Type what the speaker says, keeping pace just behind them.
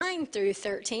9 through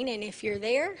 13. And if you're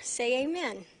there, say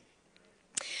amen.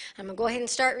 I'm going to go ahead and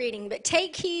start reading. But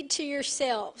take heed to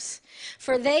yourselves,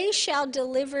 for they shall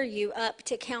deliver you up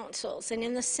to councils, and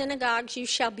in the synagogues you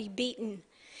shall be beaten,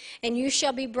 and you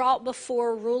shall be brought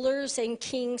before rulers and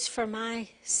kings for my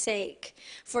sake,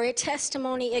 for a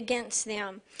testimony against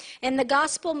them. And the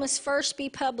gospel must first be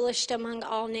published among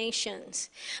all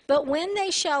nations. But when they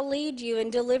shall lead you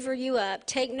and deliver you up,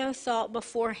 take no thought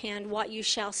beforehand what you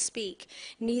shall speak,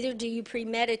 neither do you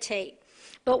premeditate.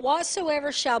 But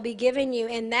whatsoever shall be given you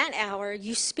in that hour,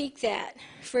 you speak that.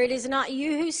 For it is not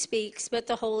you who speaks, but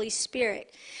the Holy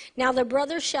Spirit. Now the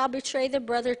brother shall betray the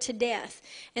brother to death,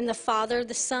 and the father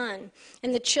the son.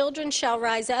 And the children shall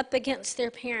rise up against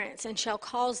their parents, and shall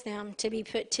cause them to be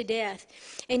put to death.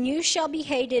 And you shall be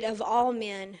hated of all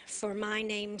men for my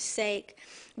name's sake.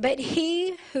 But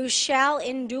he who shall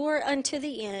endure unto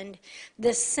the end,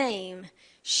 the same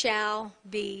shall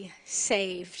be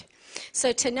saved.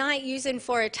 So tonight, using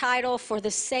for a title, For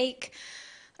the Sake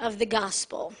of the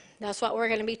Gospel. That's what we're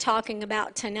going to be talking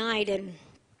about tonight. And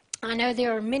I know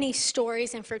there are many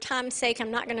stories, and for time's sake,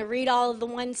 I'm not going to read all of the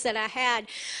ones that I had,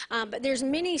 but there's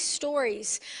many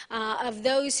stories of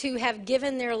those who have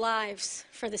given their lives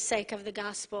for the sake of the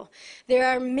gospel. There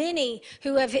are many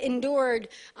who have endured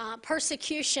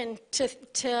persecution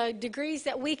to degrees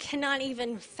that we cannot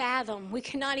even fathom, we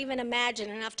cannot even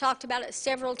imagine, and I've talked about it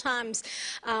several times.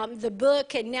 The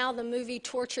book and now the movie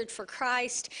Tortured for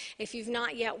Christ, if you've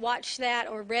not yet watched that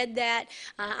or read that,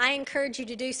 I encourage you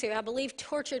to do so. I believe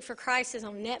Tortured for Christ is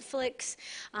on Netflix.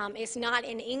 It's not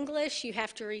in English. You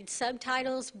have to read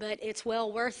subtitles, but it's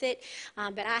well worth it.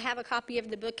 But I have a copy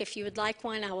of the book. If you would like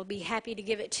one, I will be happy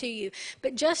to give it to you.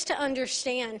 But just to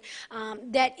understand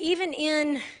that even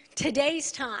in today's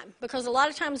time, because a lot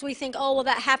of times we think, oh, well,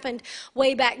 that happened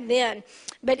way back then.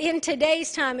 But in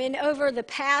today's time, in over the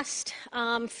past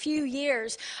few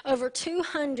years, over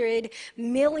 200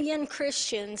 million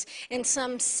Christians in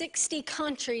some 60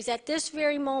 countries at this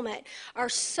very moment are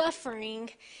suffering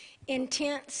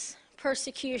intense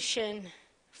persecution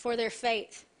for their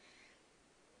faith.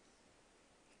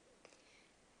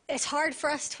 It's hard for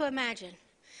us to imagine.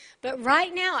 But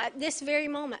right now, at this very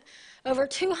moment, over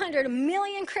 200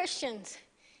 million Christians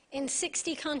in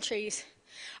 60 countries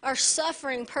are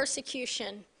suffering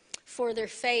persecution for their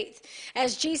faith.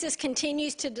 As Jesus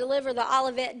continues to deliver the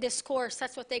Olivet Discourse,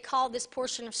 that's what they call this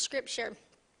portion of Scripture,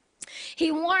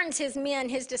 he warns his men,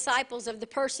 his disciples, of the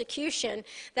persecution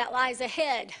that lies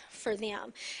ahead for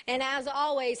them. And as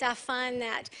always, I find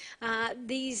that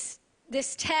this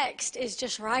text is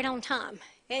just right on time.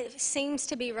 It seems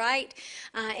to be right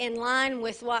in line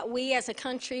with what we as a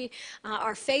country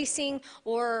are facing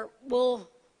or will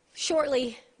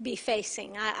shortly be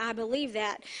facing. I believe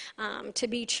that to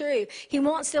be true. He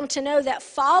wants them to know that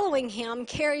following him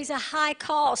carries a high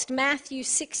cost. Matthew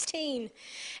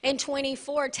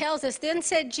 16:24 tells us, Then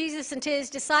said Jesus unto his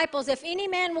disciples, If any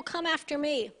man will come after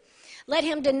me, let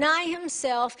him deny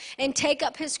himself and take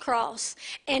up his cross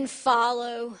and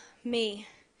follow me.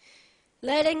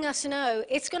 Letting us know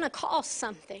it's going to cost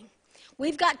something.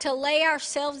 We've got to lay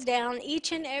ourselves down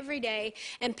each and every day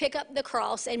and pick up the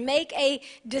cross and make a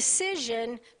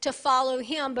decision to follow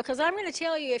him. Because I'm going to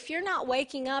tell you, if you're not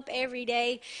waking up every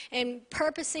day and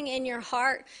purposing in your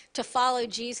heart to follow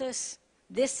Jesus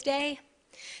this day,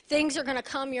 things are going to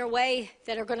come your way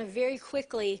that are going to very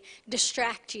quickly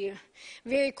distract you,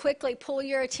 very quickly pull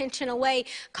your attention away,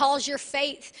 cause your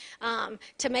faith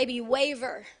to maybe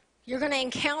waver. You're going to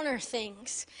encounter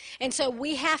things. And so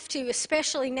we have to,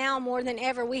 especially now more than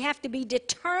ever, we have to be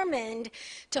determined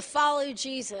to follow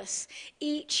Jesus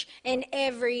each and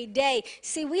every day.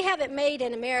 See, we have it made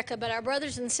in America, but our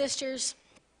brothers and sisters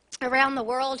around the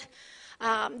world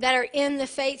that are in the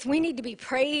faith, we need to be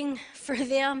praying for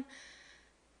them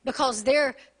because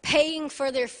they're paying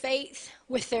for their faith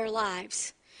with their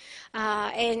lives.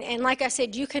 And like I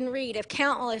said, you can read of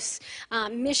countless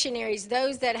missionaries,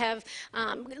 those that have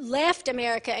left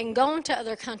America and gone to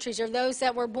other countries, or those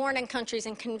that were born in countries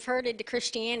and converted to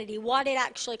Christianity, what it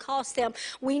actually cost them.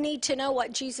 We need to know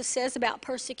what Jesus says about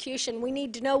persecution. We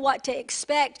need to know what to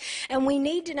expect, and we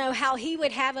need to know how he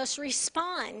would have us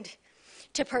respond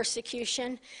to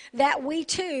persecution that we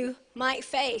too might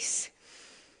face.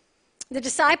 The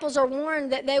disciples are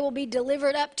warned that they will be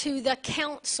delivered up to the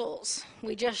councils.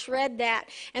 We just read that.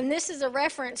 And this is a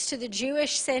reference to the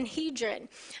Jewish Sanhedrin,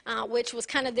 which was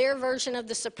kind of their version of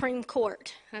the Supreme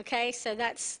Court. Okay, so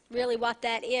that's really what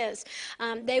that is.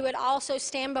 They would also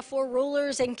stand before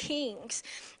rulers and kings,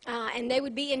 and they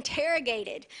would be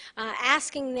interrogated,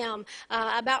 asking them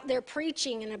about their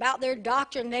preaching and about their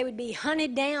doctrine. They would be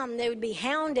hunted down, they would be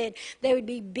hounded, they would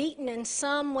be beaten, and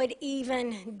some would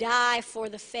even die for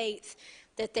the faith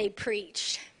that they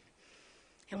preached.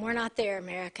 And we're not there,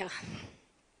 America.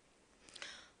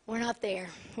 We're not there.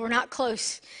 We're not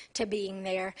close to being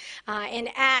there. In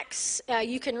Acts,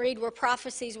 you can read where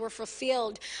prophecies were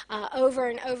fulfilled over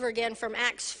and over again from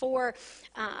Acts 4,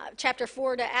 chapter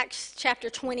 4 to Acts chapter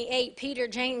 28. Peter,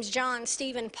 James, John,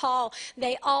 Stephen, Paul,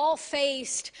 they all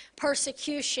faced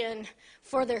persecution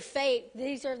for their faith.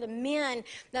 These are the men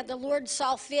that the Lord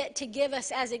saw fit to give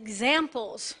us as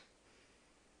examples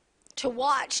to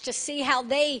watch, to see how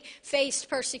they faced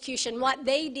persecution, what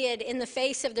they did in the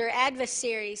face of their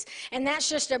adversaries. And that's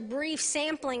just a brief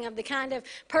sampling of the kind of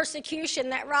persecution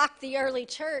that rocked the early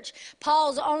church.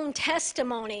 Paul's own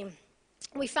testimony,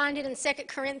 we find it in 2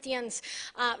 Corinthians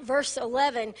verse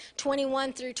 11,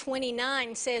 21 through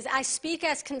 29, says, I speak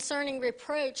as concerning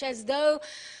reproach, as though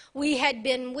we had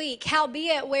been weak.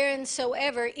 Howbeit,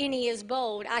 whereinsoever any is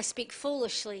bold, I speak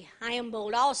foolishly. I am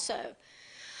bold also.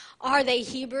 Are they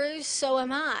Hebrews? So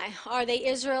am I. Are they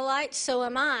Israelites? So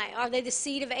am I. Are they the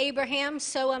seed of Abraham?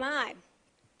 So am I.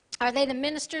 Are they the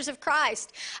ministers of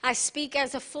Christ? I speak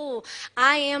as a fool.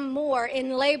 I am more,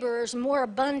 in laborers more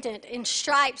abundant, in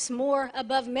stripes more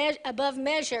above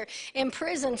measure, in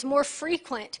prisons more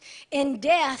frequent, in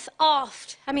death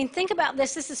oft. I mean, think about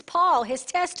this. This is Paul, his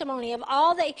testimony of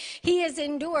all that he has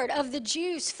endured. Of the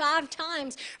Jews, 5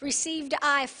 times received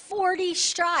I 40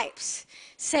 stripes,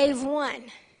 save one.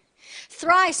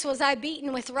 Thrice was I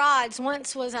beaten with rods,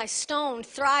 once was I stoned,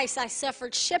 thrice I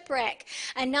suffered shipwreck.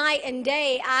 A night and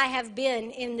day I have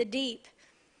been in the deep.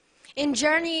 In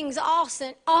journeyings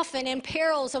often, in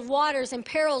perils of waters, in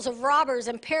perils of robbers,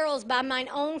 in perils by mine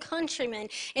own countrymen,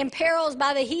 in perils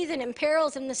by the heathen, in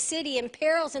perils in the city, in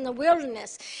perils in the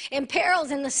wilderness, in perils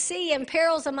in the sea, in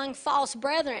perils among false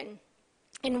brethren.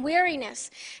 In weariness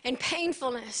and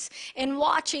painfulness, in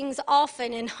watchings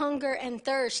often, in hunger and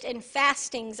thirst, in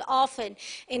fastings often,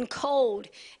 in cold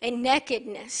and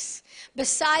nakedness.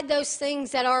 Beside those things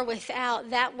that are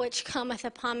without, that which cometh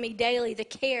upon me daily, the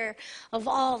care of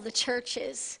all the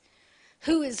churches.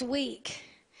 Who is weak?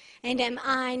 And am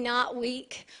I not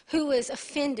weak? Who is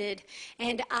offended?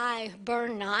 And I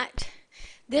burn not?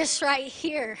 This right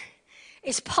here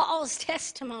is Paul's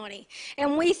testimony,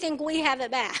 and we think we have it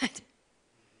bad.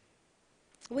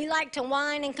 We like to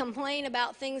whine and complain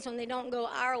about things when they don't go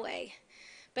our way.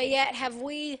 But yet, have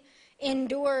we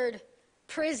endured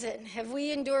prison? Have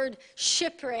we endured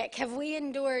shipwreck? Have we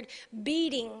endured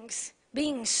beatings,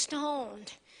 being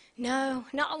stoned? No,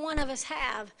 not one of us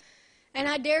have. And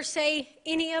I dare say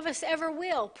any of us ever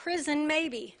will. Prison,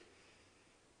 maybe.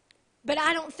 But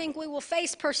I don't think we will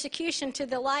face persecution to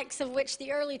the likes of which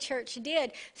the early church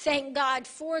did. Thank God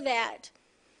for that.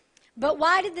 But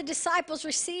why did the disciples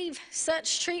receive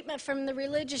such treatment from the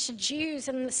religious Jews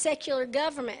and the secular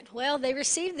government? Well, they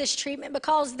received this treatment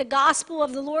because the gospel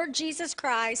of the Lord Jesus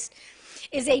Christ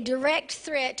is a direct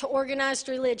threat to organized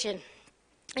religion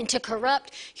and to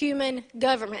corrupt human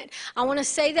government. I want to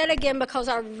say that again because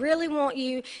I really want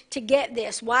you to get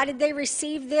this. Why did they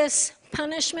receive this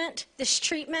punishment, this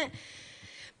treatment?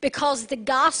 Because the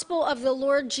gospel of the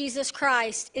Lord Jesus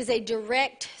Christ is a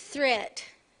direct threat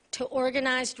to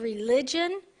organized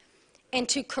religion and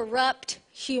to corrupt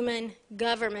human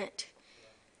government.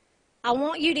 I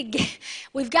want you to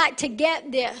we've got to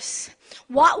get this.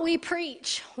 What we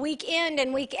preach week in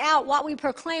and week out, what we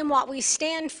proclaim, what we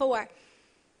stand for,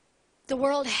 the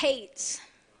world hates.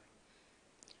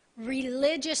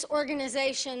 Religious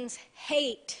organizations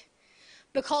hate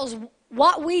because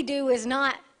what we do is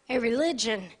not a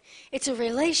religion. It's a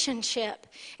relationship.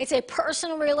 It's a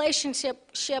personal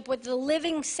relationship with the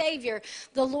living Savior,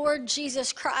 the Lord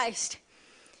Jesus Christ.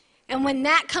 And when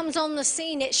that comes on the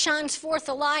scene, it shines forth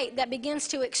a light that begins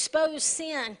to expose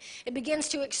sin. It begins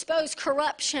to expose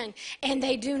corruption, and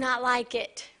they do not like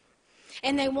it.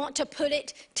 And they want to put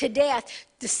it to death.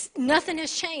 Nothing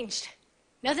has changed.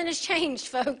 Nothing has changed,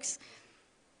 folks.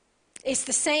 It's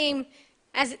the same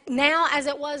as now as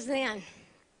it was then.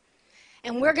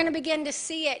 And we're going to begin to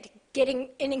see it getting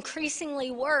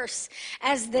increasingly worse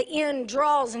as the end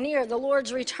draws near, the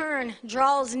Lord's return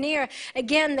draws near.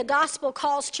 Again, the gospel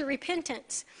calls to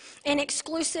repentance. And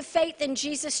exclusive faith in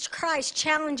Jesus Christ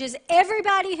challenges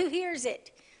everybody who hears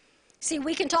it. See,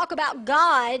 we can talk about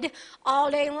God all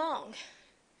day long.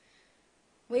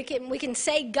 We can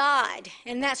say God,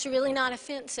 and that's really not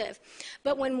offensive.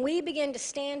 But when we begin to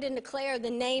stand and declare the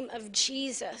name of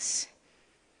Jesus,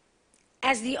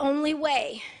 as the only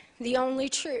way, the only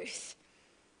truth,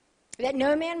 that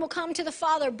no man will come to the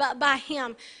Father but by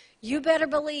him, you better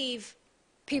believe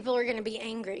people are going to be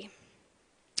angry.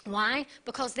 Why?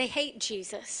 Because they hate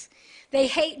Jesus. They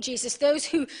hate Jesus. Those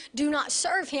who do not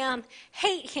serve him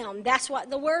hate him. That's what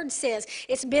the word says.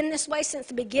 It's been this way since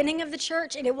the beginning of the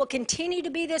church, and it will continue to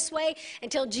be this way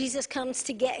until Jesus comes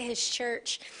to get his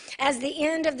church. As the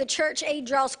end of the church age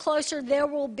draws closer, there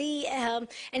will be an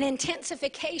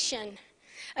intensification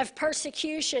of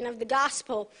persecution of the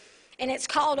gospel, and it's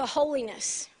called a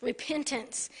holiness,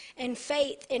 repentance, and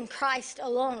faith in Christ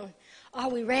alone. Are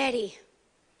we ready?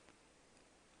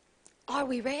 Are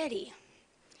we ready?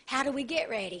 How do we get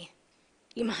ready?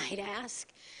 You might ask.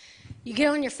 You get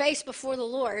on your face before the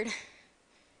Lord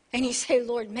and you say,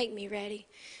 Lord, make me ready.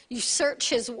 You search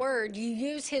his word. You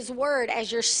use his word as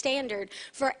your standard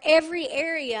for every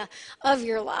area of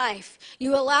your life.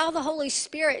 You allow the Holy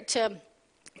Spirit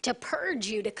to purge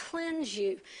you, to cleanse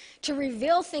you, to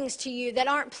reveal things to you that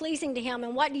aren't pleasing to him.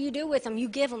 And what do you do with them? You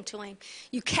give them to him.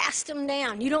 You cast them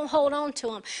down. You don't hold on to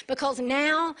them, because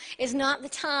now is not the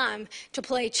time to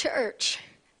play church.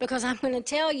 Because I'm going to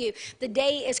tell you, the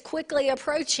day is quickly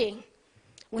approaching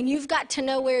when you've got to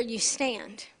know where you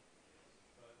stand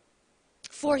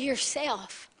for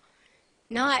yourself.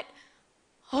 Not,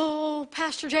 oh,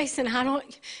 Pastor Jason, I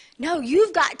don't. No,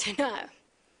 you've got to know.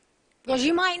 Because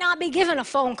you might not be given a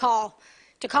phone call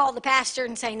to call the pastor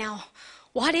and say, now,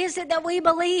 what is it that we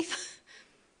believe?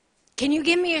 Can you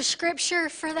give me a scripture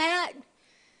for that?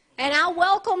 And I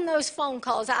welcome those phone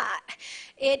calls.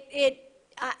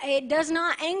 It does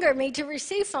not anger me to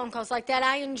receive phone calls like that.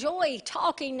 I enjoy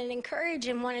talking and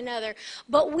encouraging one another.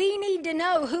 But we need to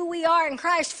know who we are in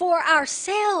Christ for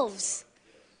ourselves.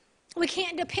 We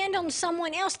can't depend on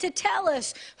someone else to tell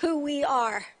us who we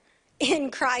are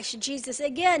in Christ Jesus.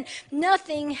 Again,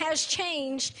 nothing has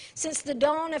changed since the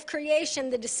dawn of creation.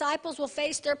 The disciples will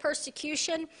face their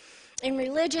persecution in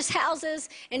religious houses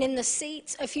and in the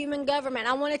seats of human government.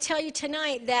 I want to tell you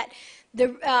tonight that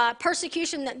the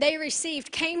persecution that they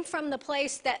received came from the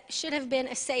place that should have been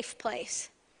a safe place.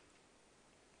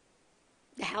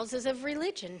 The houses of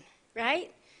religion,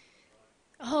 right?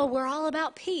 Oh, we're all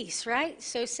about peace, right?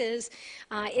 So says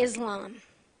Islam.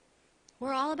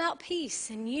 We're all about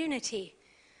peace and unity.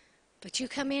 But you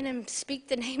come in and speak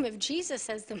the name of Jesus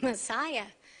as the Messiah,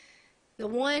 the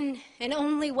one and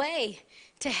only way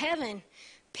to heaven.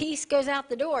 Peace goes out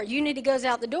the door. Unity goes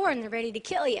out the door, and they're ready to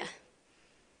kill you.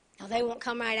 Now, they won't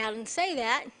come right out and say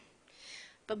that,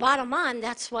 but bottom line,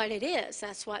 that's what it is.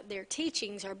 That's what their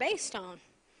teachings are based on,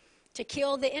 to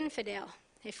kill the infidel.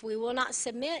 If we will not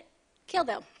submit, kill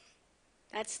them.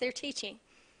 That's their teaching,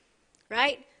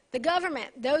 right? The government,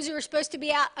 those who are supposed to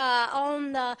be out,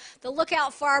 on the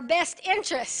lookout for our best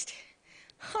interest.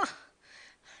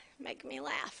 Make me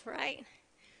laugh, right?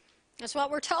 That's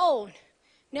what we're told.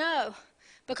 No.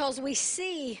 Because we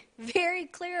see very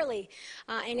clearly,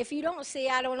 and if you don't see,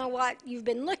 I don't know what you've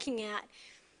been looking at.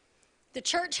 The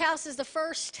church house is the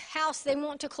first house they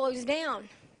want to close down.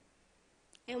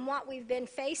 And what we've been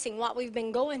facing, what we've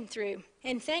been going through.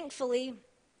 And thankfully,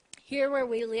 here where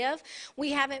we live,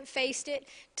 we haven't faced it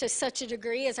to such a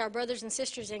degree as our brothers and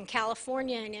sisters in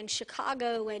California and in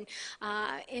Chicago and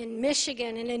in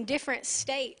Michigan and in different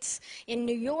states, in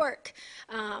New York,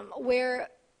 where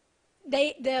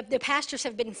the pastors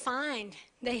have been fined.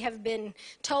 They have been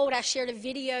told. I shared a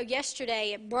video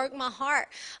yesterday. It broke my heart,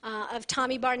 of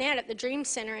Tommy Barnett at the Dream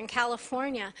Center in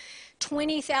California.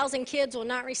 20,000 kids will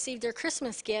not receive their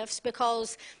Christmas gifts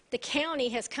because the county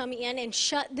has come in and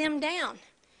shut them down.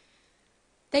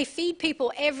 They feed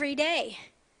people every day.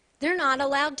 They're not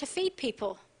allowed to feed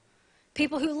people.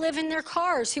 People who live in their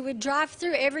cars, who would drive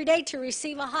through every day to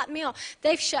receive a hot meal,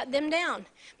 they've shut them down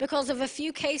because of a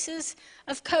few cases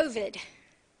of COVID.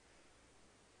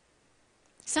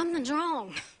 Something's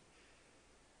wrong.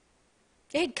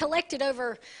 They had collected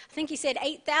over, I think he said,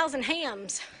 8,000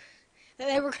 hams that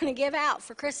they were going to give out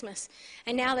for Christmas.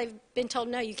 And now they've been told,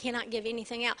 no, you cannot give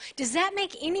anything out. Does that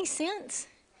make any sense?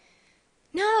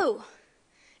 No.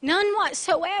 None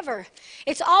whatsoever.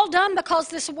 It's all done because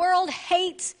this world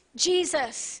hates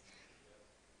Jesus.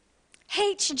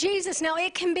 Hates Jesus. Now,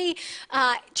 it can be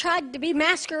tried to be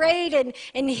masqueraded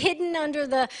and hidden under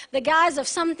the guise of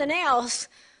something else.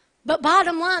 But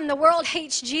bottom line, the world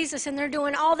hates Jesus, and they're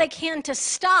doing all they can to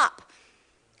stop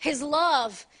his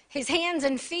love, his hands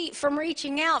and feet from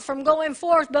reaching out, from going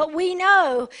forth. But we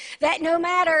know that no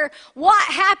matter what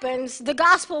happens, the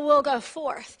gospel will go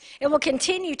forth. It will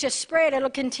continue to spread. It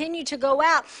will continue to go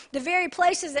out. The very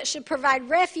places that should provide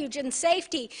refuge and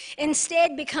safety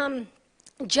instead become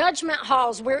judgment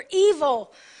halls where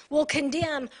evil will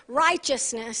condemn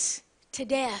righteousness to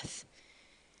death.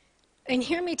 And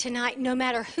hear me tonight, no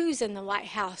matter who's in the White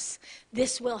House,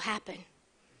 this will happen.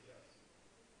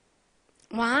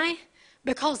 Why?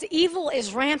 Because evil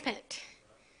is rampant.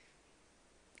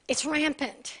 It's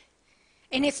rampant.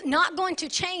 And it's not going to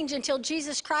change until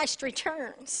Jesus Christ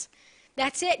returns.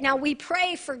 That's it. Now, we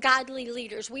pray for godly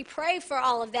leaders. We pray for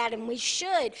all of that, and we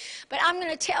should. But I'm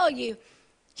going to tell you,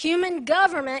 human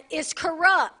government is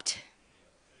corrupt.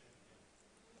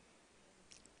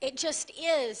 It just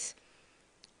is.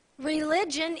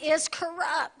 Religion is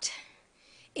corrupt.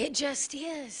 It just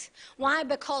is. Why?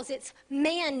 Because it's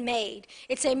man-made.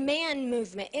 It's a man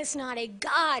movement. It's not a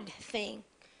God thing,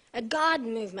 a God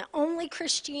movement. Only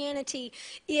Christianity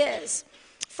is.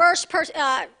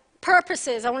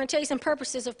 Purposes. I want to tell you some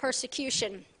purposes of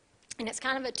persecution. And it's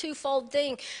kind of a twofold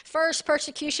thing. First,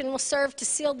 persecution will serve to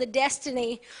seal the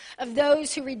destiny of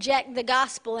those who reject the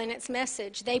gospel and its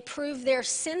message. They prove their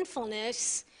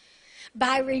sinfulness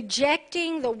by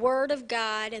rejecting the word of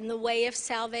God and the way of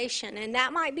salvation. And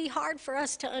that might be hard for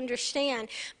us to understand,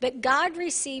 but God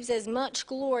receives as much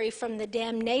glory from the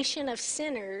damnation of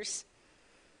sinners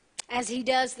as he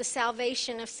does the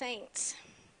salvation of saints.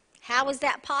 How is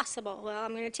that possible? Well,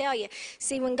 I'm going to tell you.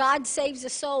 See, when God saves a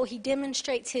soul, he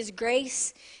demonstrates his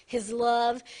grace, his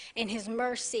love, and his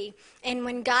mercy. And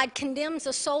when God condemns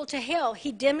a soul to hell,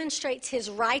 he demonstrates his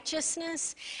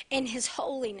righteousness and his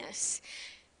holiness.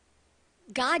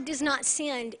 God does not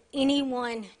send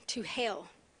anyone to hell.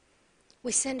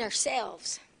 We send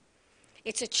ourselves.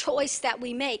 It's a choice that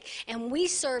we make. And we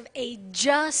serve a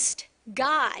just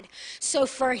God. So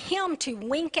for him to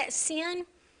wink at sin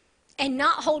and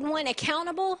not hold one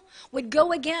accountable would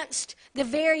go against the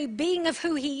very being of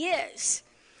who he is.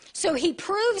 So he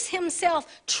proves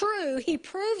himself true. He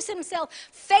proves himself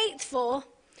faithful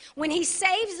when he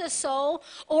saves a soul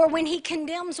or when he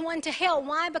condemns one to hell.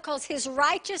 Why? Because his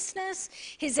righteousness,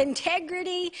 his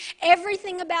integrity,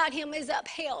 everything about him is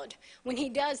upheld when he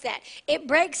does that. It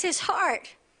breaks his heart,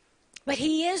 but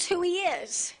he is who he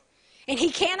is. And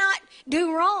he cannot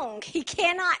do wrong. He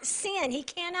cannot sin. He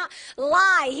cannot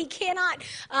lie. He cannot,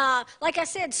 like I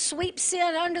said, sweep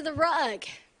sin under the rug.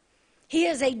 He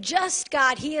is a just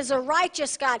God. He is a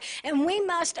righteous God. And we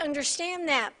must understand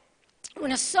that.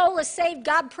 When a soul is saved,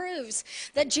 God proves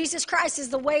that Jesus Christ is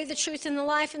the way, the truth, and the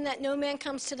life, and that no man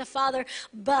comes to the Father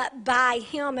but by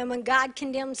him. And when God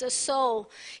condemns a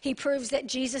soul, he proves that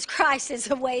Jesus Christ is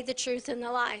the way, the truth, and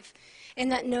the life,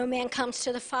 and that no man comes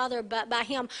to the Father but by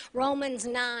him. Romans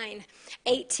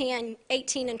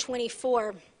 9:18 and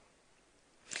 24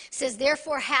 says,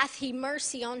 therefore hath he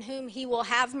mercy on whom he will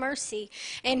have mercy,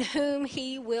 and whom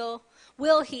he will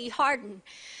he harden.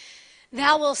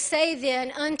 Thou wilt say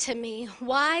then unto me,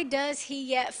 why does he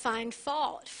yet find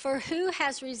fault? For who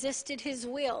has resisted his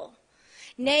will?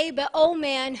 Nay, but, O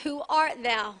man, who art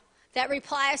thou that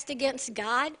repliest against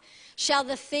God? Shall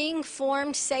the thing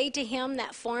formed say to him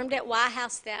that formed it, why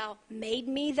hast thou made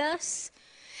me thus?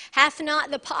 Hath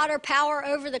not the potter power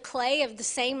over the clay of the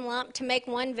same lump to make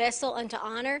one vessel unto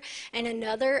honor and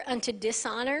another unto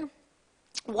dishonor?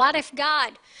 What if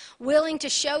God, willing to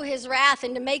show his wrath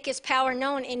and to make his power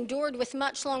known, endured with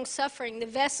much long suffering the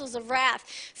vessels of wrath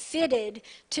fitted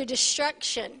to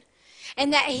destruction,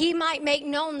 and that he might make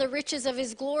known the riches of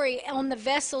his glory on the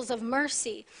vessels of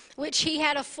mercy, which he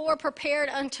had afore prepared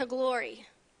unto glory?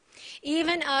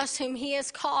 Even us whom he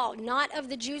has called, not of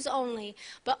the Jews only,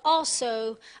 but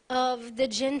also of the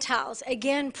Gentiles,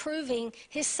 again proving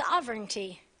his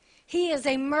sovereignty. He is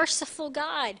a merciful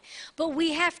God, but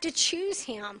we have to choose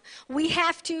him. We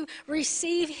have to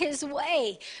receive his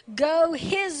way, go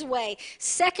his way.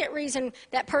 Second reason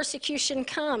that persecution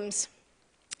comes,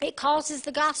 it causes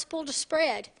the gospel to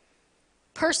spread.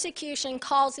 Persecution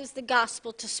causes the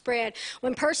gospel to spread.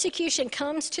 When persecution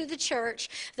comes to the church,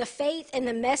 the faith and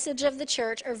the message of the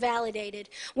church are validated.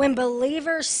 When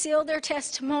believers seal their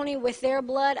testimony with their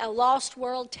blood, a lost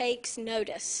world takes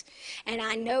notice. And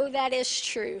I know that is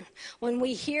true. When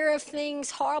we hear of things,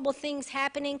 horrible things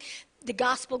happening, the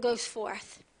gospel goes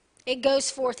forth. It goes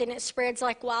forth and it spreads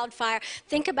like wildfire.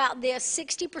 Think about this.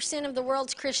 60% of the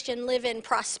world's Christians live in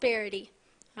prosperity.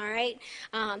 All right?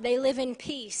 They live in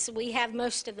peace. We have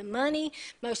most of the money,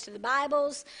 most of the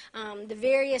Bibles, the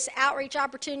various outreach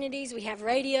opportunities. We have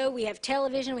radio, we have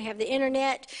television, we have the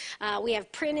internet, we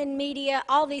have printed media,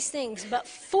 all these things. But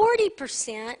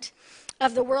 40%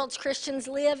 of the world's Christians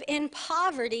live in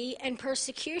poverty and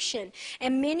persecution.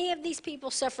 And many of these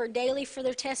people suffer daily for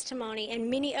their testimony, and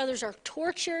many others are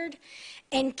tortured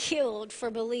and killed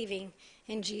for believing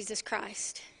in Jesus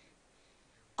Christ.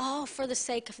 All for the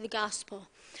sake of the gospel.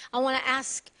 I want to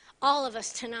ask all of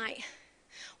us tonight,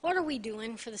 What are we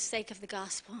doing for the sake of the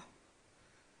gospel?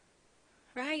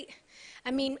 Right?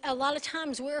 I mean, a lot of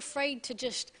times we're afraid to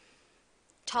just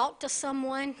talk to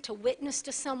someone, to witness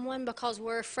to someone, because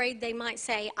we're afraid they might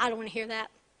say, I don't want to hear that.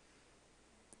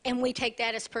 And we take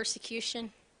that as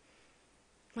persecution.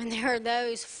 When there are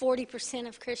those, 40%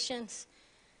 of Christians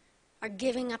are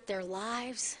giving up their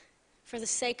lives for the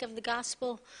sake of the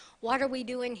gospel. What are we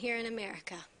doing here in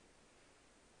America?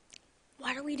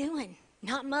 What are we doing?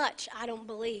 Not much, I don't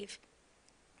believe.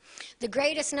 The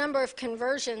greatest number of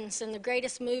conversions and the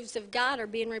greatest moves of God are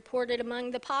being reported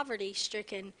among the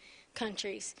poverty-stricken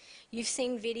countries. You've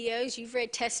seen videos, you've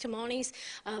read testimonies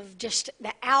of just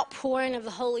the outpouring of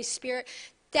the Holy Spirit,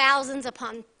 thousands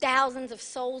upon thousands of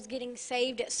souls getting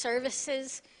saved at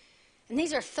services. And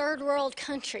these are third world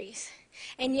countries.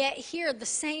 And yet here the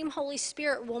same Holy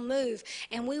Spirit will move,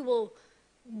 and we will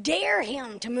dare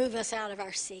him to move us out of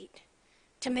our seat,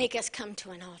 to make us come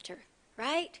to an altar,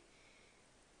 right?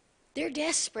 They're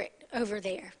desperate over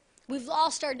there. We've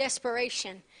lost our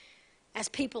desperation as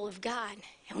people of God,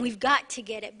 and we've got to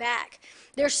get it back.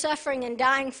 They're suffering and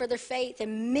dying for their faith,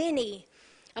 and many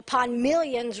upon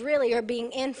millions really are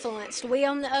being influenced. We,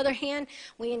 on the other hand,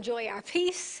 we enjoy our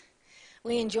peace,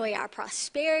 we enjoy our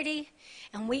prosperity,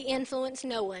 and we influence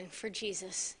no one for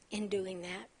Jesus in doing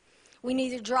that. We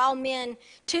neither draw men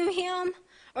to him,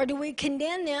 or do we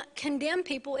condemn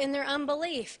people in their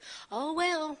unbelief? Oh,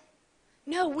 well.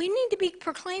 No, we need to be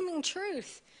proclaiming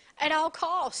truth at all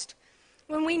cost.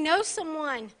 When we know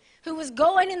someone who was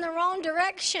going in the wrong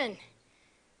direction,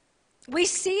 we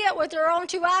see it with our own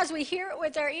two eyes, we hear it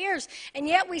with our ears, and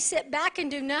yet we sit back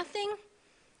and do nothing.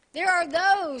 There are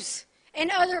those in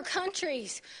other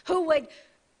countries who would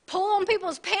pull on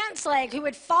people's pants leg, who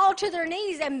would fall to their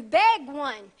knees and beg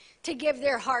one to give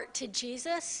their heart to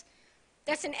Jesus.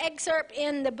 That's an excerpt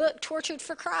in the book Tortured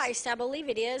for Christ, I believe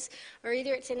it is, or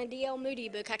either it's in a D.L. Moody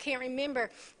book, I can't remember.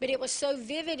 But it was so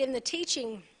vivid in the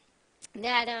teaching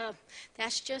that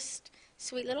that's just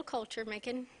sweet little culture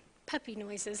making puppy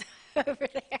noises over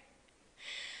there.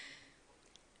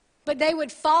 But they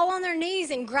would fall on their knees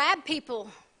and grab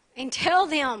people and tell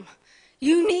them,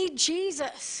 you need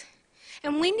Jesus.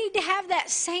 And we need to have that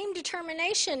same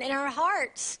determination in our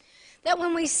hearts. That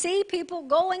when we see people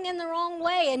going in the wrong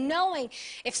way and knowing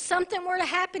if something were to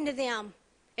happen to them,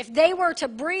 if they were to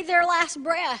breathe their last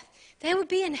breath, they would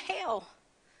be in hell.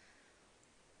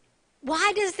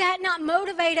 Why does that not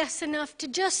motivate us enough to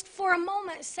just for a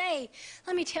moment say,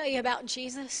 let me tell you about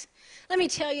Jesus. Let me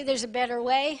tell you there's a better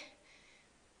way.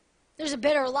 There's a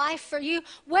better life for you.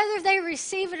 Whether they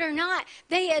receive it or not,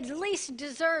 they at least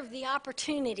deserve the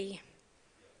opportunity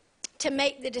to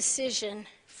make the decision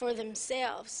for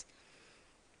themselves.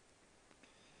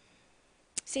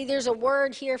 See, there's a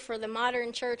word here for the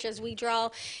modern church as we draw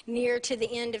near to the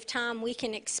end of time. We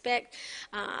can expect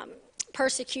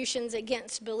persecutions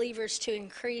against believers to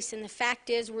increase. And the fact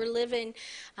is we're living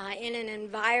in an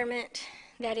environment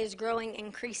that is growing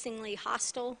increasingly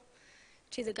hostile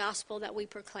to the gospel that we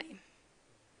proclaim.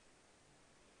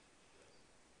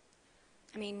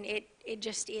 I mean, it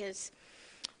just is.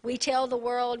 When we tell the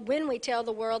world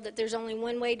that there's only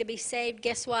one way to be saved,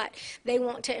 guess what? They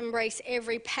want to embrace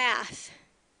every path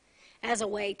as a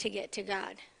way to get to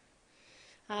God.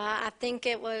 I think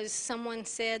it was, someone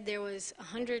said there was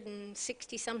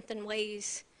 160-something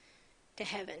ways to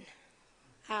heaven.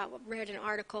 I read an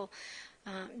article.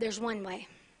 There's one way.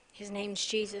 His name's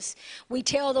Jesus. We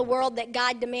tell the world that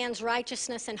God demands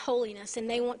righteousness and holiness, and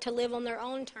they want to live on their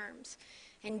own terms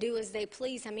and do as they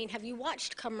please. I mean, have you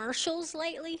watched commercials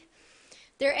lately?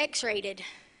 They're X-rated.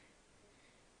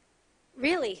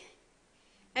 Really.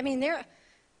 I mean,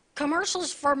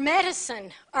 commercials for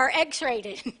medicine are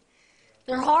X-rated.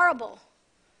 They're horrible.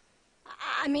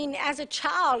 I mean, as a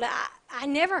child, I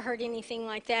never heard anything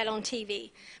like that on TV.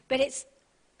 But it's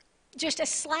just a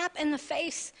slap in the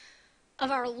face of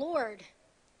our Lord.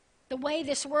 The way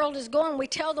this world is going, we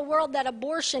tell the world that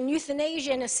abortion,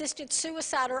 euthanasia, and assisted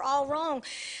suicide are all wrong.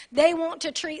 They want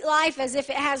to treat life as if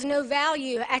it has no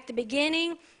value at the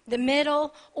beginning, the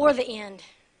middle, or the end.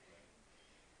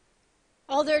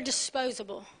 Oh, they're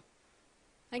disposable.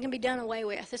 They can be done away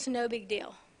with. It's no big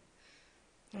deal.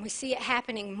 And we see it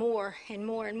happening more and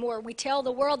more and more. We tell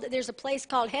the world that there's a place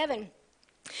called heaven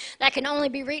that can only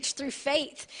be reached through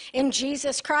faith in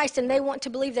Jesus Christ, and they want to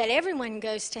believe that everyone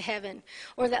goes to heaven,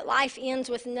 or that life ends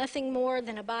with nothing more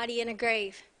than a body in a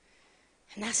grave.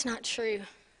 And that's not true.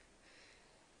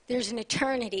 There's an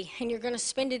eternity, and you're going to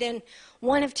spend it in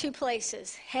one of two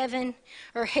places, heaven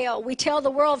or hell. We tell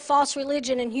the world, false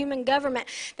religion and human government,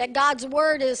 that God's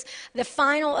word is the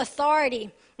final authority,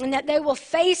 and that they will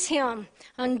face him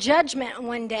on judgment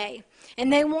one day.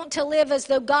 And they want to live as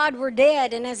though God were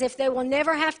dead and as if they will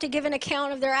never have to give an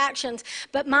account of their actions.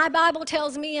 But my Bible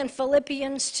tells me in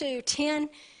Philippians 2:10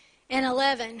 and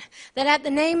 11, that at the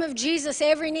name of Jesus,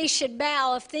 every knee should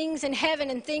bow, of things in heaven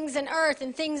and things in earth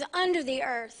and things under the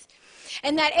earth.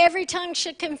 And that every tongue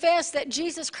should confess that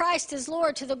Jesus Christ is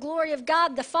Lord, to the glory of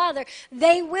God the Father.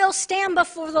 They will stand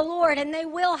before the Lord and they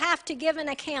will have to give an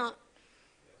account.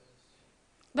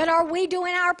 But are we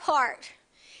doing our part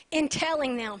in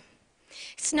telling them?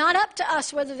 It's not up to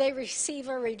us whether they receive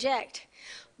or reject,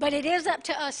 but it is up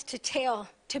to us to tell,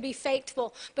 to be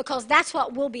faithful, because that's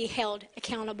what we'll be held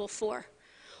accountable for.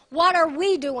 What are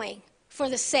we doing for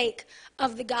the sake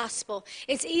of the gospel?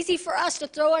 It's easy for us to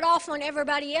throw it off on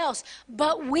everybody else,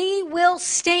 but we will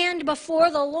stand before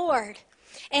the Lord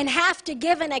and have to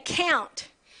give an account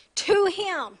to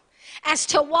Him as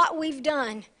to what we've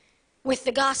done with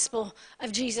the gospel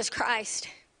of Jesus Christ.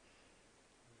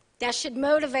 That should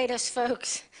motivate us,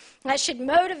 folks. That should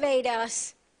motivate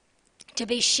us to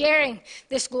be sharing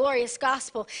this glorious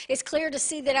gospel. It's clear to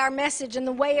see that our message and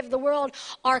the way of the world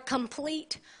are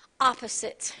complete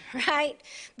opposites, right?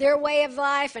 Their way of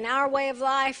life and our way of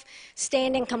life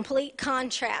stand in complete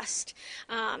contrast.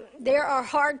 There are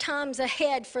hard times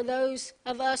ahead for those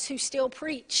of us who still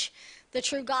preach the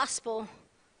true gospel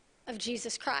of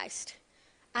Jesus Christ.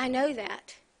 I know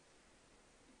that.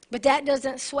 But that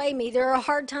doesn't sway me. There are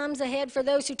hard times ahead for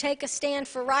those who take a stand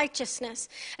for righteousness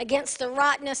against the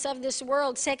rottenness of this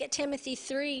world. 2 Timothy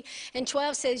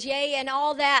 3:12 says, yea, and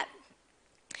all that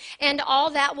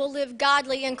will live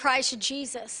godly in Christ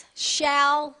Jesus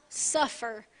shall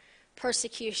suffer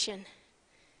persecution.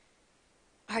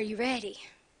 Are you ready?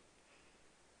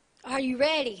 Are you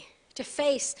ready to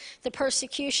face the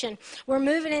persecution? We're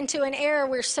moving into an era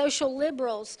where social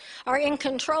liberals are in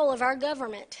control of our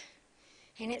government.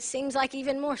 And it seems like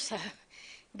even more so,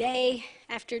 day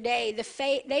after day.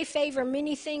 They favor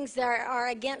many things that are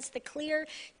against the clear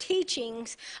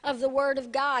teachings of the Word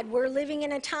of God. We're living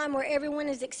in a time where everyone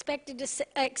is expected to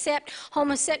accept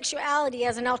homosexuality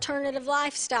as an alternative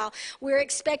lifestyle. We're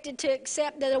expected to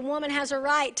accept that a woman has a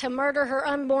right to murder her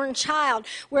unborn child.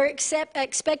 We're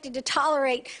expected to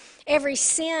tolerate every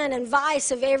sin and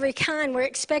vice of every kind. We're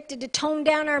expected to tone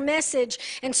down our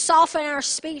message and soften our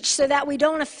speech so that we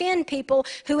don't offend people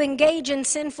who engage in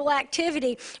sinful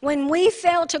activity. When we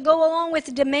fail to go along with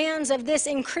the demands of this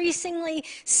increasingly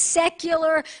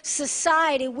secular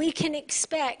society, we can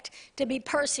expect to be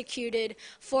persecuted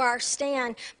for our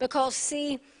stand. Because,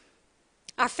 see,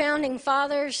 our founding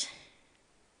fathers,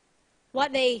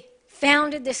 what they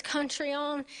founded this country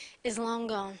on is long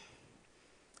gone.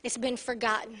 It's been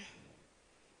forgotten.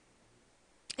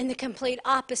 And the complete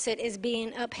opposite is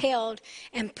being upheld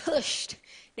and pushed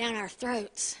down our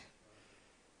throats.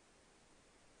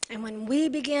 And when we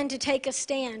begin to take a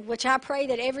stand, which I pray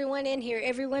that everyone in here,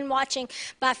 everyone watching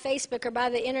by Facebook or by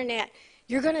the internet,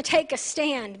 you're going to take a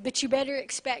stand, but you better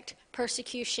expect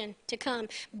persecution to come.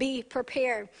 Be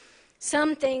prepared.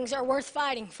 Some things are worth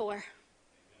fighting for.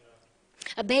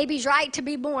 A baby's right to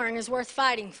be born is worth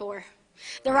fighting for.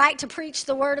 The right to preach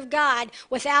the Word of God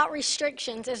without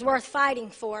restrictions is worth fighting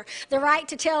for. The right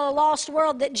to tell a lost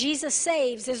world that Jesus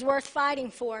saves is worth fighting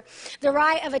for. The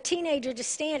right of a teenager to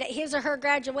stand at his or her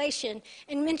graduation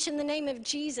and mention the name of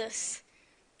Jesus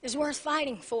is worth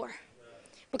fighting for.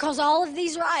 Because all of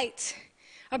these rights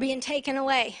are being taken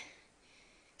away.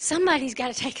 Somebody's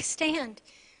got to take a stand,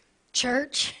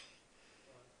 church.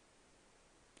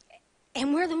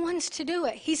 And we're the ones to do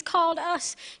it. He's called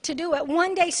us to do it.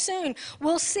 One day soon,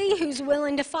 we'll see who's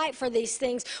willing to fight for these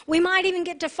things. We might even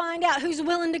get to find out who's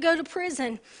willing to go to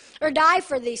prison or die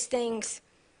for these things.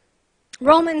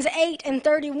 Romans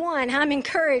 8:31, I'm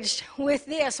encouraged with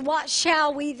this. What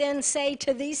shall we then say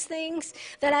to these things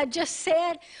that I just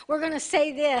said? We're going to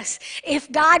say this.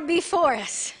 If God be for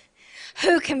us,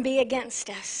 who can be against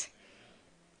us?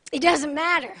 It doesn't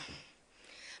matter.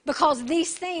 Because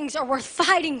these things are worth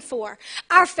fighting for.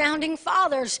 Our founding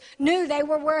fathers knew they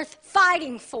were worth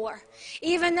fighting for.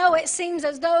 Even though it seems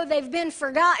as though they've been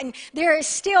forgotten, there is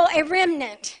still a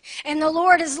remnant. And the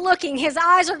Lord is looking. His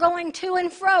eyes are going to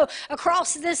and fro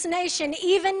across this nation,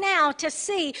 even now, to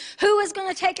see who is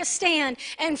going to take a stand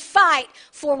and fight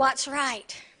for what's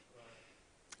right.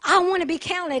 I want to be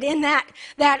counted in that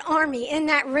army, in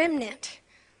that remnant.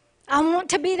 I want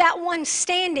to be that one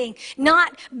standing,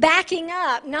 not backing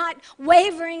up, not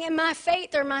wavering in my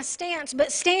faith or my stance,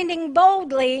 but standing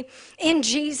boldly in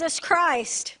Jesus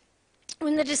Christ.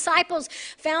 When the disciples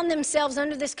found themselves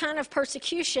under this kind of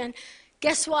persecution,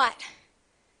 guess what?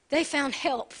 They found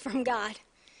help from God.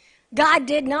 God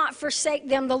did not forsake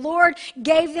them. The Lord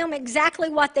gave them exactly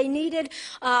what they needed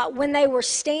when they were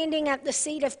standing at the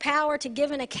seat of power to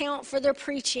give an account for their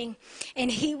preaching. And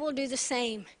He will do the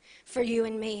same for you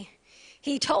and me.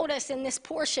 He told us in this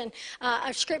portion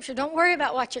of Scripture, don't worry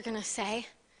about what you're going to say.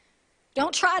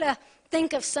 Don't try to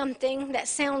think of something that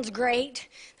sounds great,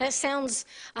 that sounds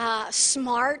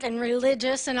smart and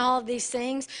religious and all of these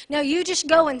things. No, you just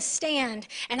go and stand,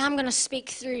 and I'm going to speak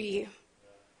through you.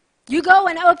 You go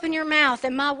and open your mouth,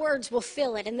 and my words will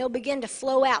fill it, and they'll begin to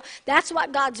flow out. That's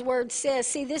what God's word says.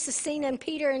 See, this is seen in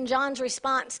Peter and John's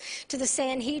response to the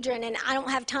Sanhedrin, and I don't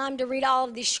have time to read all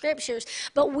of these scriptures,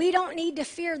 but we don't need to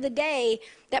fear the day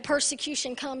that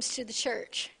persecution comes to the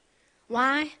church.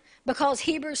 Why? Because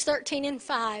Hebrews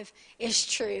 13:5 is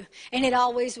true, and it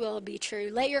always will be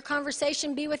true. Let your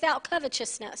conversation be without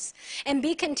covetousness, and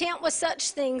be content with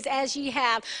such things as ye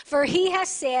have. For He has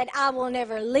said, I will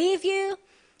never leave you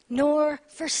nor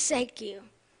forsake you.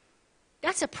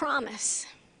 That's a promise.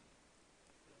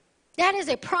 That is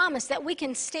a promise that we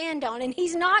can stand on, and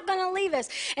He's not going to leave us.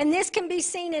 And this can be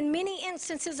seen in many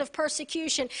instances of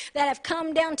persecution that have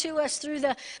come down to us through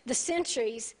the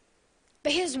centuries.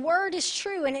 But His word is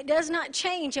true, and it does not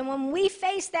change. And when we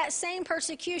face that same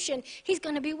persecution, He's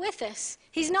going to be with us.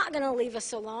 He's not going to leave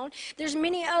us alone. There's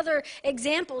many other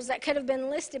examples that could have been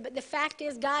listed, but the fact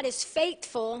is God is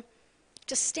faithful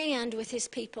to stand with His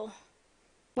people.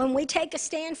 When we take a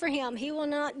stand for Him, He will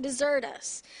not desert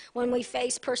us when we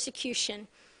face persecution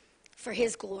for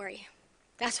His glory.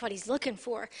 That's what He's looking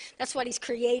for. That's what He's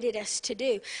created us to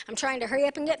do. I'm trying to hurry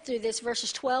up and get through this,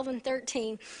 verses 12 and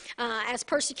 13. As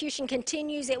persecution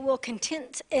continues, it will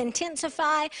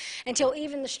intensify until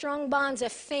even the strong bonds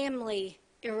of family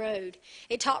erode.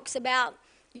 It talks about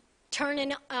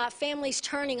families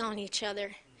turning on each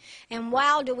other. And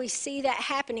wow, do we see that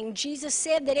happening. Jesus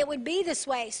said that it would be this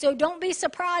way, so don't be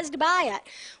surprised by it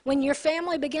when your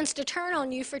family begins to turn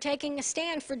on you for taking a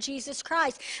stand for Jesus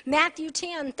Christ. Matthew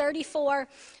 10:34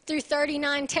 through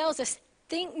 39 tells us,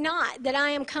 think not that I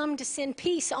am come to send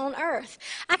peace on earth.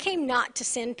 I came not to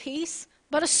send peace,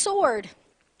 but a sword.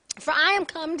 For I am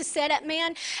come to set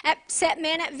man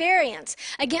at variance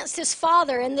against his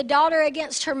father, and the daughter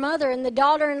against her mother, and the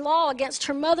daughter-in-law against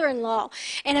her mother-in-law.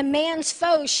 And a man's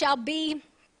foes shall be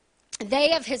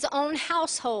they of his own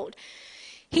household.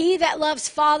 He that loves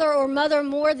father or mother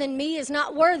more than me is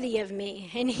not worthy of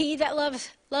me, and he that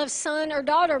loves son or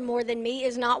daughter more than me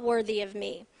is not worthy of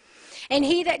me. And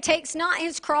he that takes not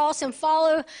his cross and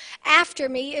follow after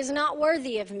me is not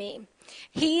worthy of me.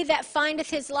 He that findeth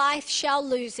his life shall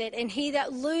lose it, and he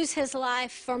that lose his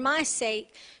life for my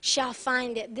sake shall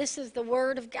find it. This is the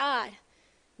word of God.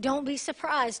 Don't be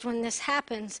surprised when this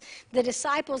happens. The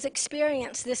disciples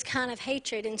experience this kind of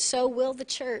hatred, and so will the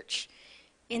church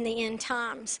in the end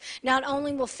times. Not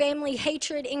only will family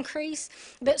hatred increase,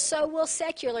 but so will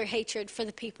secular hatred for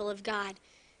the people of God.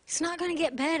 It's not going to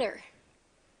get better.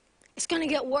 It's going to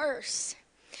get worse.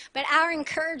 But our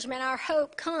encouragement, our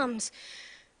hope comes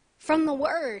from the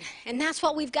Word. And that's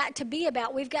what we've got to be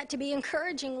about. We've got to be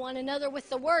encouraging one another with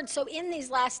the Word. So in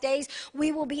these last days,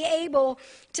 we will be able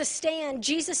to stand.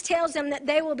 Jesus tells them that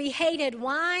they will be hated.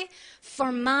 Why?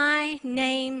 For my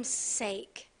name's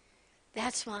sake.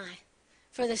 That's why.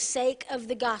 For the sake of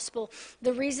the gospel.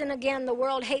 The reason, again, the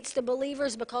world hates the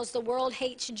believers because the world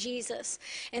hates Jesus.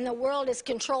 And the world is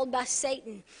controlled by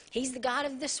Satan. He's the god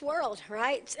of this world,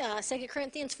 right? 2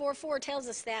 Corinthians 4:4 tells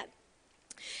us that.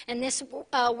 And this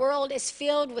world is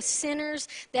filled with sinners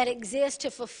that exist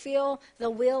to fulfill the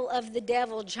will of the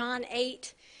devil. John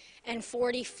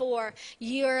 8:44.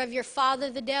 You are of your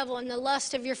father the devil, and the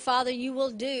lust of your father you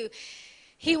will do.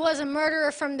 He was a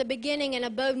murderer from the beginning and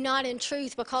abode not in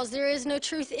truth, because there is no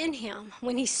truth in him.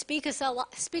 When he speaketh a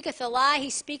lie, he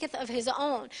speaketh of his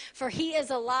own, for he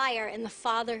is a liar and the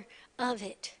father of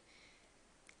it.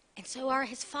 And so are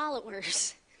his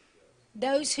followers,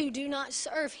 those who do not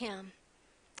serve him,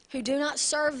 who do not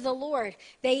serve the Lord.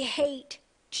 They hate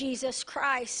Jesus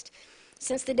Christ.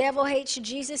 Since the devil hates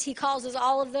Jesus, he causes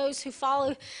all of those who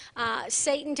follow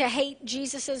Satan to hate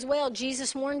Jesus as well.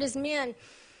 Jesus warned his men,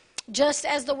 just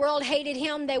as the world hated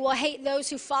him, they will hate those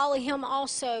who follow him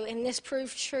also. And this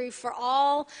proved true for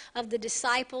all of the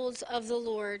disciples of the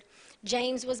Lord.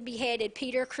 James was beheaded,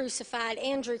 Peter crucified,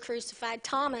 Andrew crucified,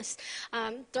 Thomas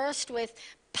thrust with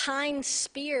pine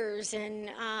spears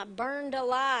and burned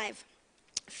alive.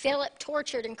 Philip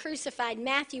tortured and crucified.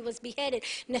 Matthew was beheaded.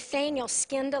 Nathanael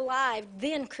skinned alive,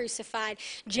 then crucified.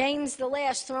 James the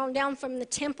Less thrown down from the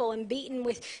temple and beaten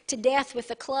to death with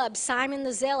a club. Simon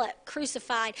the Zealot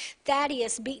crucified.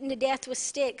 Thaddeus beaten to death with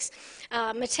sticks.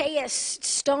 Matthias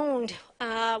stoned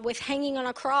with hanging on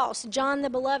a cross. John the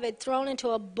Beloved thrown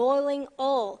into a boiling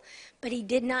oil, but he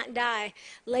did not die.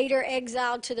 Later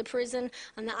exiled to the prison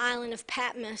on the island of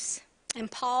Patmos. And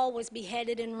Paul was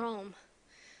beheaded in Rome.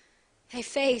 They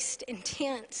faced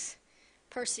intense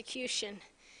persecution.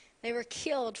 They were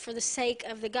killed for the sake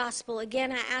of the gospel.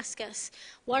 Again, I ask us,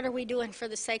 what are we doing for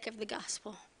the sake of the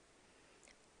gospel?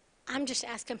 I'm just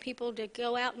asking people to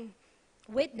go out and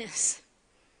witness.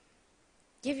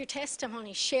 Give your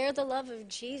testimony. Share the love of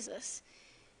Jesus.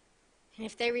 And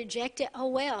if they reject it, oh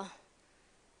well.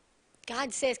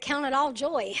 God says, count it all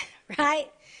joy, right?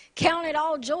 Count it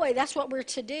all joy. That's what we're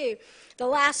to do. The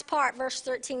last part, verse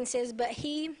 13 says, but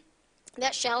he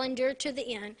that shall endure to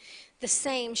the end, the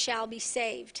same shall be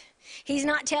saved. He's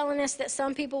not telling us that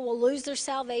some people will lose their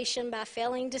salvation by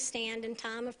failing to stand in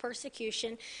time of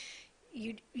persecution.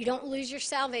 You don't lose your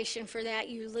salvation for that.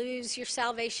 You lose your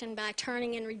salvation by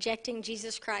turning and rejecting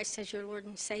Jesus Christ as your Lord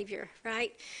and Savior,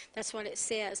 right? That's what it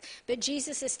says. But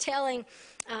Jesus is telling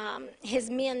his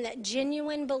men that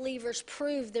genuine believers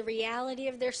prove the reality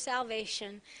of their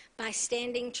salvation by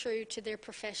standing true to their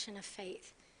profession of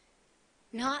faith.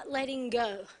 Not letting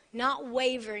go, not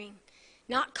wavering,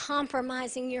 not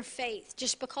compromising your faith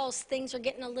just because things are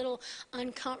getting a little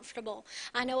uncomfortable.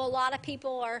 I know a lot of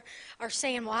people are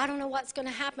saying, well, I don't know what's going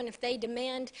to happen if they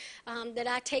demand that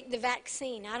I take the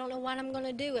vaccine. I don't know what I'm going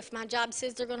to do if my job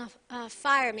says they're going to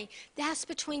fire me. That's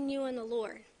between you and the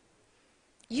Lord.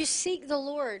 You seek the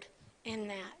Lord in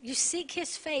that. You seek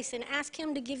his face and ask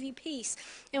him to give you peace.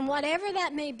 And whatever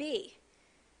that may be,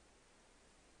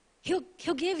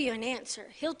 He'll give you an answer.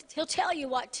 He'll tell you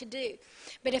what to do.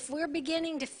 But if we're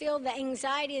beginning to feel the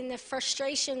anxiety and the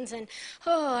frustrations and,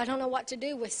 oh, I don't know what to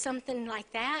do with something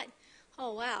like that,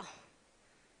 oh, wow.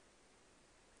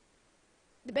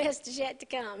 The best is yet to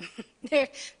come.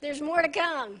 There's more to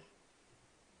come.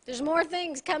 There's more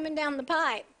things coming down the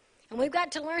pipe. And we've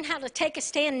got to learn how to take a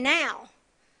stand now.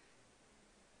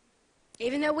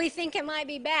 Even though we think it might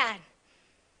be bad,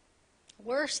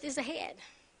 worst is ahead.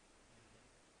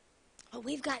 But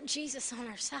we've got Jesus on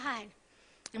our side,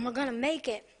 and we're going to make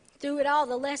it. Through it all,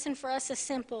 the lesson for us is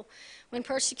simple. When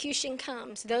persecution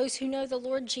comes, those who know the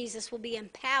Lord Jesus will be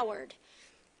empowered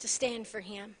to stand for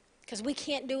him, because we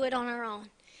can't do it on our own.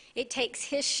 It takes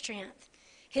his strength,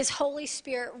 his Holy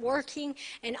Spirit working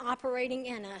and operating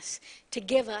in us to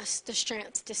give us the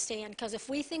strength to stand. Because if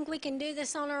we think we can do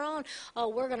this on our own, oh,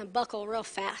 we're going to buckle real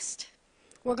fast.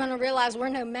 We're going to realize we're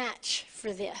no match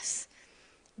for this.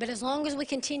 But as long as we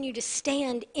continue to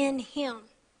stand in him,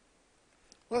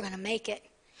 we're going to make it.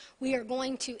 We are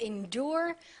going to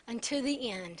endure unto the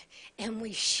end, and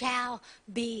we shall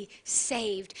be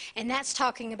saved. And that's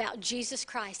talking about Jesus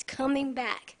Christ coming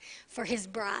back for his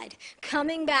bride,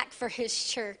 coming back for his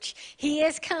church. He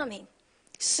is coming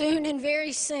soon and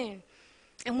very soon.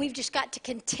 And we've just got to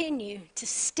continue to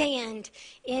stand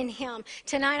in him.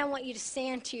 Tonight I want you to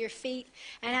stand to your feet.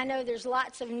 And I know there's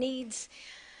lots of needs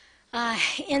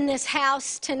in this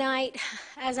house tonight.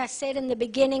 As I said in the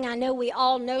beginning, I know we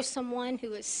all know someone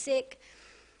who is sick.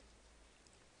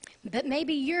 But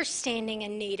maybe you're standing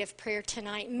in need of prayer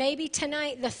tonight. Maybe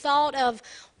tonight the thought of,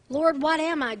 Lord, what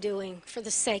am I doing for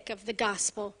the sake of the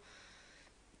gospel?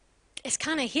 It's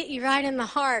kind of hit you right in the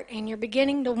heart, and you're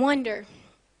beginning to wonder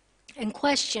and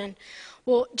question.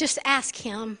 Well, just ask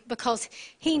him, because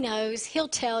he knows. He'll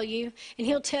tell you, and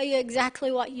he'll tell you exactly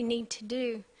what you need to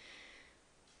do.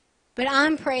 But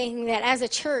I'm praying that as a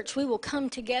church, we will come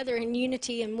together in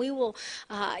unity, and we will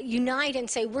unite and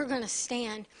say, we're going to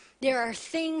stand. There are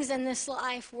things in this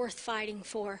life worth fighting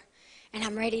for, and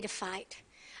I'm ready to fight.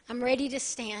 I'm ready to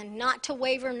stand, not to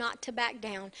waver, not to back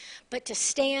down, but to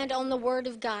stand on the Word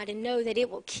of God and know that it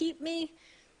will keep me,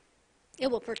 it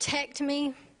will protect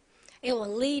me, it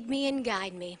will lead me and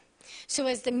guide me. So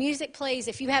as the music plays,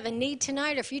 if you have a need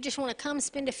tonight, or if you just want to come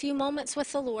spend a few moments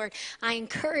with the Lord, I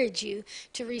encourage you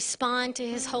to respond to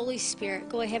his Holy Spirit.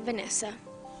 Go ahead, Vanessa.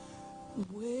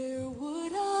 Where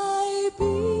would I be?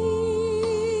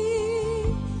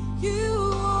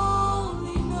 You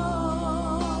only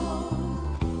know.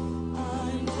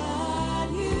 I'm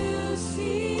glad you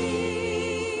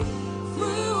see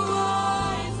through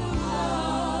eyes of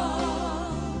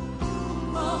love,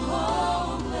 a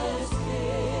hopeless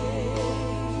case,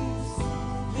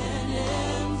 an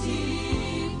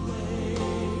empty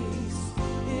place,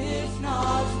 if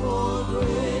not for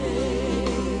grace.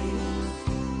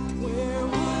 Where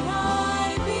would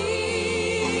I be?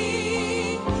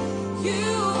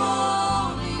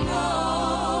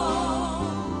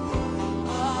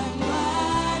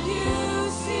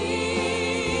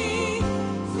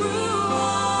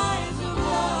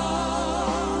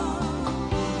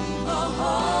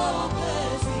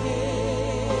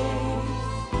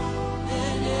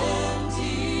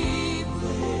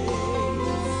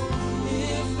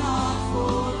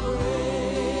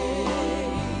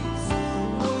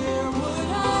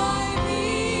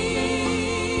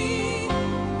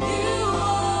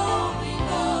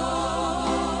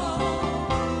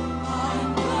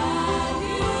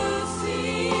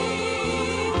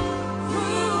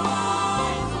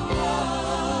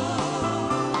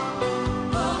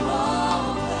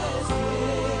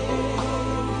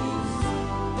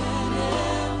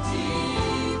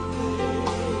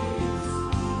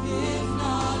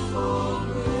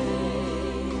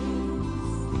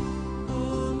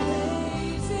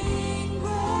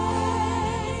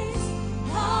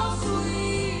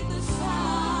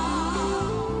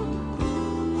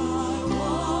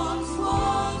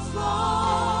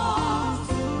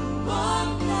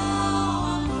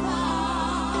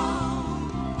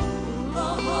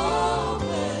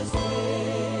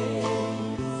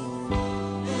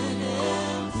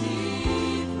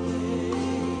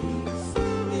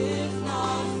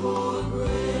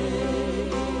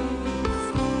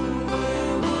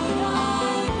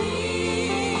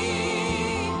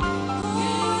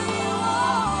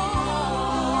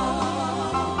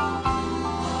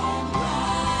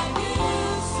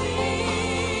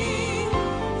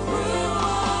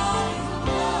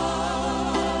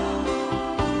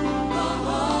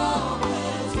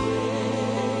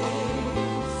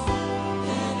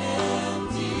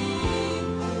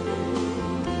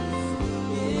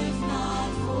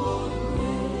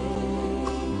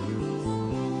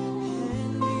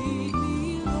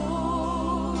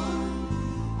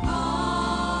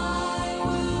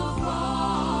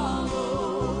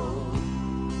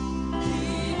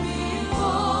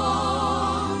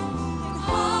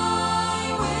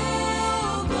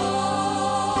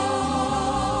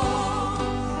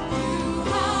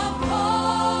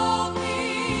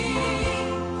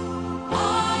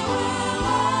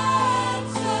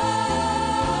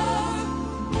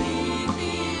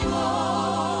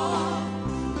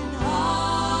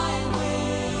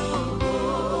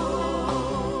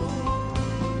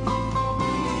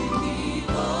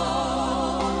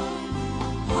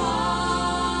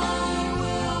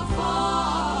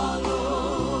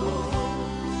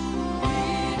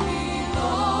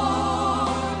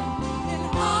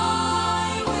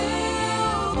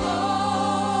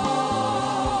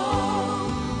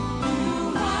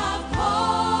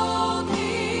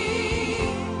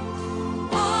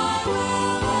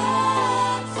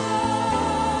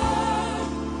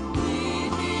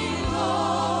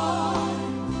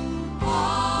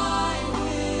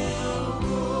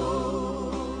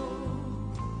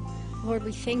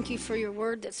 Lord, we thank you for your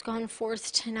word that's gone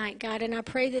forth tonight, God. And I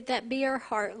pray that that be our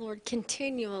heart, Lord,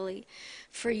 continually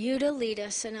for you to lead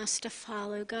us and us to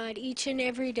follow, God, each and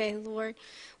every day, Lord.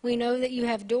 We know that you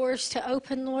have doors to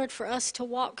open, Lord, for us to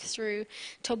walk through,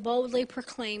 to boldly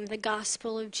proclaim the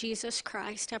gospel of Jesus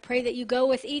Christ. I pray that you go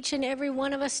with each and every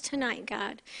one of us tonight,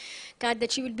 God. God,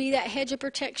 that you would be that hedge of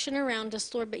protection around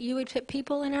us, Lord, but you would put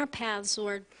people in our paths,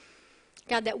 Lord,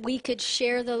 God, that we could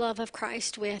share the love of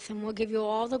Christ with, and we'll give you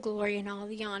all the glory and all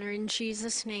the honor in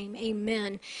Jesus' name.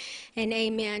 Amen and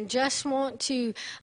amen. Just want to